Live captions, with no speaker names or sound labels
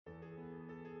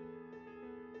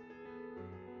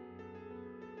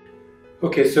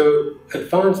Okay, so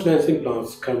advanced lens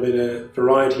implants come in a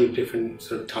variety of different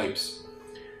sort of types.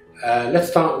 Let's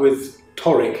start with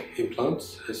toric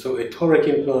implants. So a toric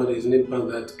implant is an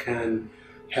implant that can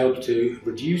help to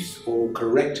reduce or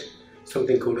correct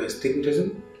something called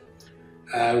astigmatism,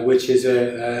 which is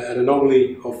an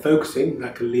anomaly of focusing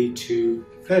that can lead to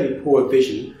fairly poor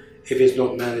vision if it's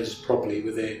not managed properly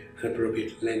with an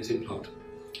appropriate lens implant.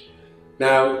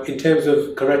 Now, in terms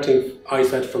of correcting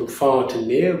eyesight from far to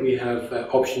near, we have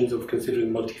options of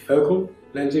considering multifocal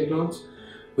lens implants,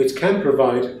 which can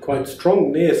provide quite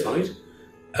strong near sight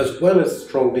as well as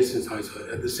strong distance eyesight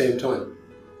at the same time,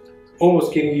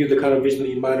 almost giving you the kind of vision that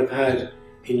you might have had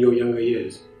in your younger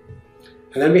years.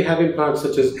 And then we have implants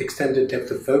such as extended depth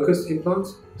of focus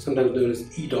implants, sometimes known as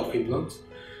EDOF implants,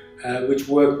 which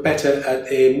work better at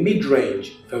a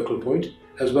mid-range focal point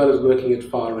as well as working at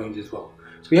far range as well.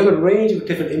 So we have a range of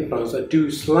different implants that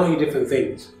do slightly different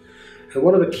things. And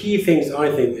one of the key things I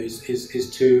think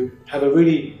is to have a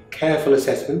really careful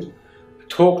assessment,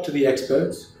 talk to the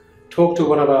experts, talk to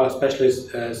one of our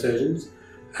specialist surgeons,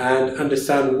 and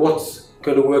understand what's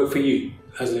going to work for you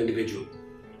as an individual.